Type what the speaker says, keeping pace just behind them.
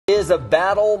is a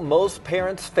battle most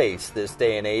parents face this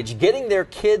day and age, getting their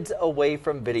kids away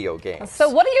from video games. So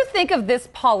what do you think of this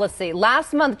policy?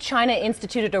 Last month, China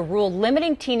instituted a rule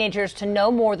limiting teenagers to no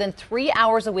more than 3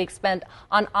 hours a week spent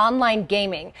on online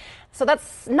gaming. So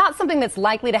that's not something that's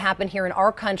likely to happen here in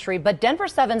our country, but Denver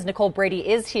 7's Nicole Brady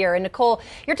is here. And Nicole,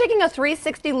 you're taking a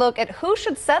 360 look at who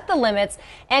should set the limits,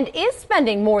 and is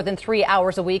spending more than 3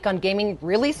 hours a week on gaming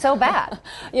really so bad?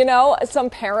 You know, some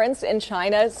parents in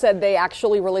China said they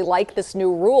actually really like this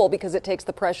new rule because it takes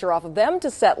the pressure off of them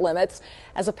to set limits.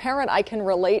 As a parent, I can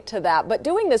relate to that. But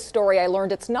doing this story, I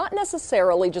learned it's not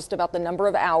necessarily just about the number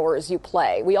of hours you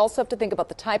play. We also have to think about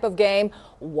the type of game,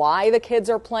 why the kids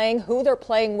are playing, who they're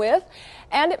playing with.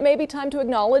 And it may be time to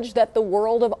acknowledge that the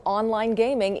world of online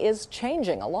gaming is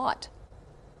changing a lot.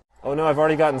 Oh no, I've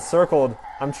already gotten circled.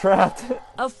 I'm trapped.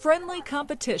 A friendly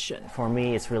competition. For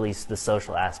me, it's really the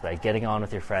social aspect, getting on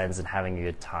with your friends and having a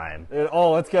good time.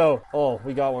 Oh, let's go. Oh,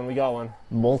 we got one.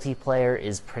 Multiplayer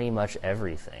is pretty much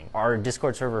everything. Our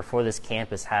Discord server for this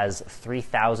campus has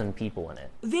 3,000 people in it.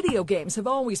 Video games have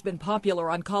always been popular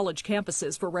on college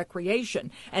campuses for recreation,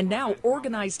 and now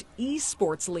organized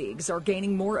esports leagues are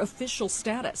gaining more official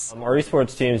status. Our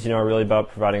esports teams, are really about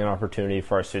providing an opportunity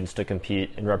for our students to compete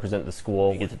and represent the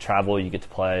school. You get to travel, you get to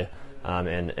play.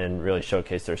 And really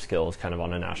showcase their skills kind of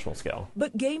on a national scale.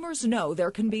 But gamers know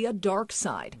there can be a dark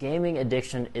side. Gaming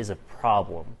addiction is a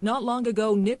problem. Not long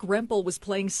ago, Nick Rempel was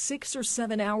playing 6 or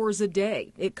 7 hours a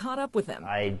day. It caught up with him.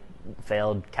 I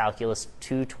failed Calculus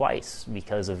 2 twice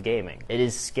because of gaming. It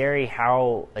is scary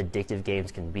how addictive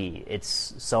games can be.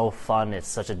 It's so fun, it's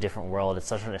such a different world, it's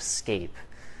such an escape.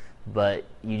 But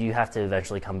you do have to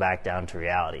eventually come back down to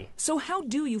reality. So how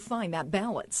do you find that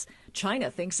balance?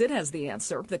 China thinks it has the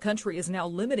answer. The country is now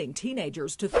limiting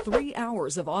teenagers to 3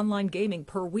 hours of online gaming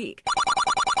per week.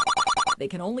 They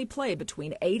can only play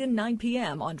between 8 and 9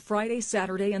 p.m. on Friday,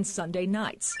 Saturday, and Sunday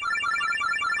nights.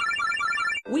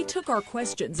 We took our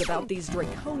questions about these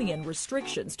draconian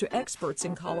restrictions to experts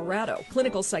in Colorado.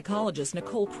 Clinical psychologist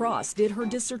Nicole Cross did her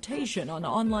dissertation on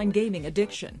online gaming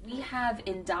addiction. We have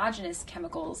endogenous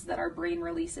chemicals that our brain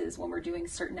releases when we're doing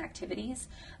certain activities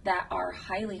that are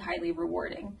highly, highly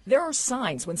rewarding. There are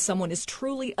signs when someone is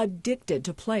truly addicted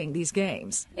to playing these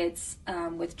games. It's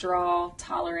withdrawal,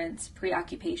 tolerance,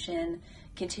 preoccupation,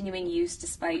 continuing use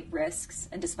despite risks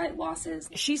and despite losses.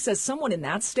 She says someone in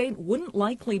that state wouldn't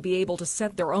likely be able to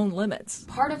set their own limits.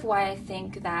 Part of why I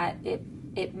think that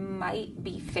it might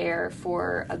be fair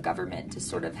for a government to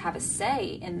sort of have a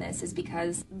say in this is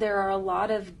because there are a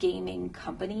lot of gaming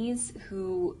companies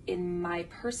who, in my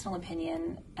personal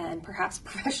opinion and perhaps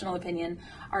professional opinion,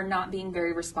 are not being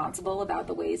very responsible about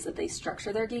the ways that they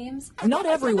structure their games. Not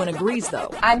everyone agrees,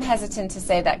 though. I'm hesitant to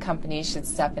say that companies should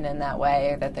step in that way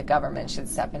or that the government should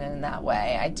step in that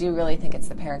way. I do really think it's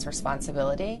the parents'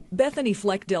 responsibility. Bethany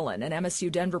Fleck-Dillon, an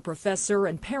MSU Denver professor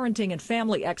and parenting and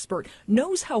family expert,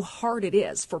 knows how hard it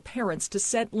is for parents to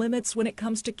set limits when it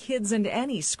comes to kids and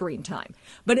any screen time.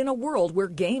 But in a world where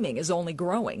gaming is only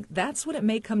growing, that's what it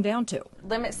may come down to.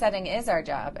 Limit setting is our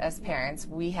job as parents.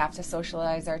 We have to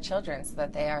socialize our children so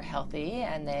that they are healthy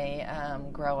and they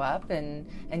grow up and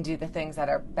do the things that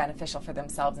are beneficial for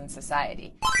themselves and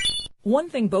society.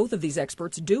 One thing both of these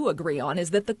experts do agree on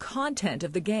is that the content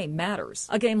of the game matters.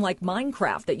 A game like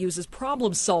Minecraft that uses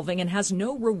problem solving and has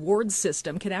no reward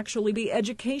system can actually be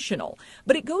educational.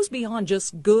 But it goes beyond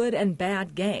just good and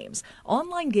bad games.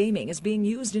 Online gaming is being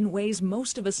used in ways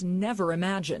most of us never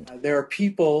imagined. There are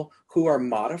people who are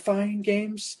modifying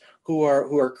games, who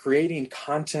are creating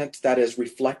content that is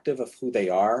reflective of who they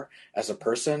are as a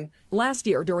person. Last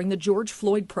year, during the George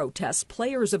Floyd protests,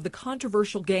 players of the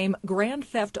controversial game Grand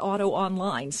Theft Auto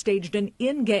Online staged an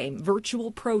in-game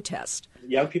virtual protest.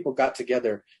 Young people got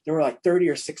together. There were like 30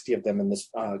 or 60 of them in this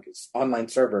online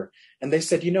server. And they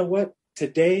said, you know what?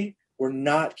 Today, we're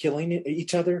not killing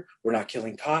each other. We're not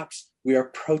killing cops. We are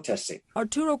protesting.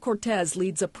 Arturo Cortez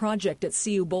leads a project at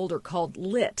CU Boulder called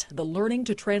LIT, the Learning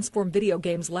to Transform Video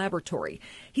Games Laboratory.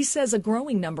 He says a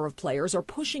growing number of players are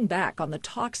pushing back on the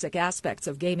toxic aspects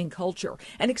of gaming culture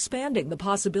and expanding the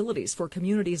possibilities for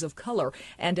communities of color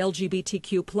and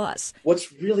LGBTQ+.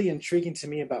 What's really intriguing to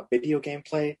me about video game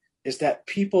play is that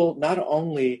people not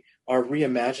only are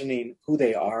reimagining who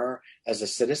they are as a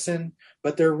citizen,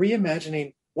 but they're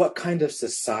reimagining what kind of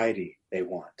society they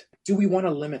want. Do we want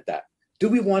to limit that? Do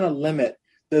we want to limit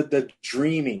the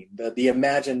dreaming, the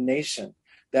imagination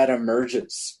that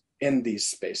emerges in these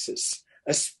spaces?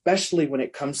 especially when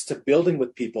it comes to building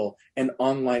with people in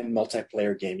online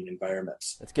multiplayer gaming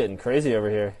environments. It's getting crazy over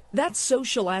here. That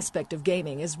social aspect of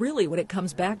gaming is really what it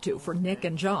comes back to for Nick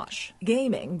and Josh.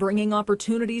 Gaming bringing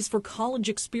opportunities for college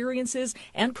experiences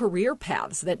and career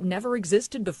paths that never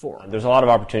existed before. There's a lot of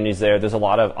opportunities there. There's a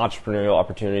lot of entrepreneurial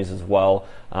opportunities as well.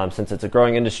 Since it's a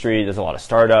growing industry, there's a lot of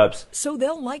startups. So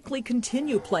they'll likely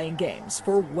continue playing games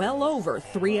for well over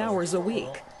 3 hours a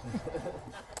week.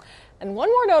 And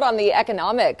one more note on the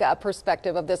economic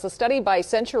perspective of this. A study by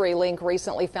CenturyLink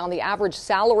recently found the average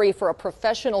salary for a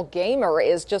professional gamer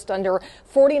is just under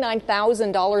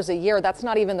 $49,000 a year. That's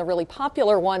not even the really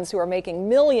popular ones who are making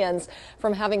millions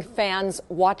from having fans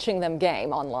watching them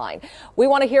game online. We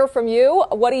want to hear from you.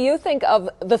 What do you think of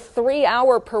the 3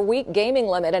 hour per week gaming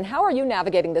limit, and how are you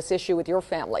navigating this issue with your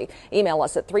family? Email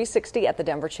us at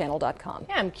 360@thedenverchannel.com.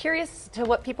 Yeah, I'm curious to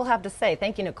what people have to say.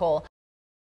 Thank you, Nicole.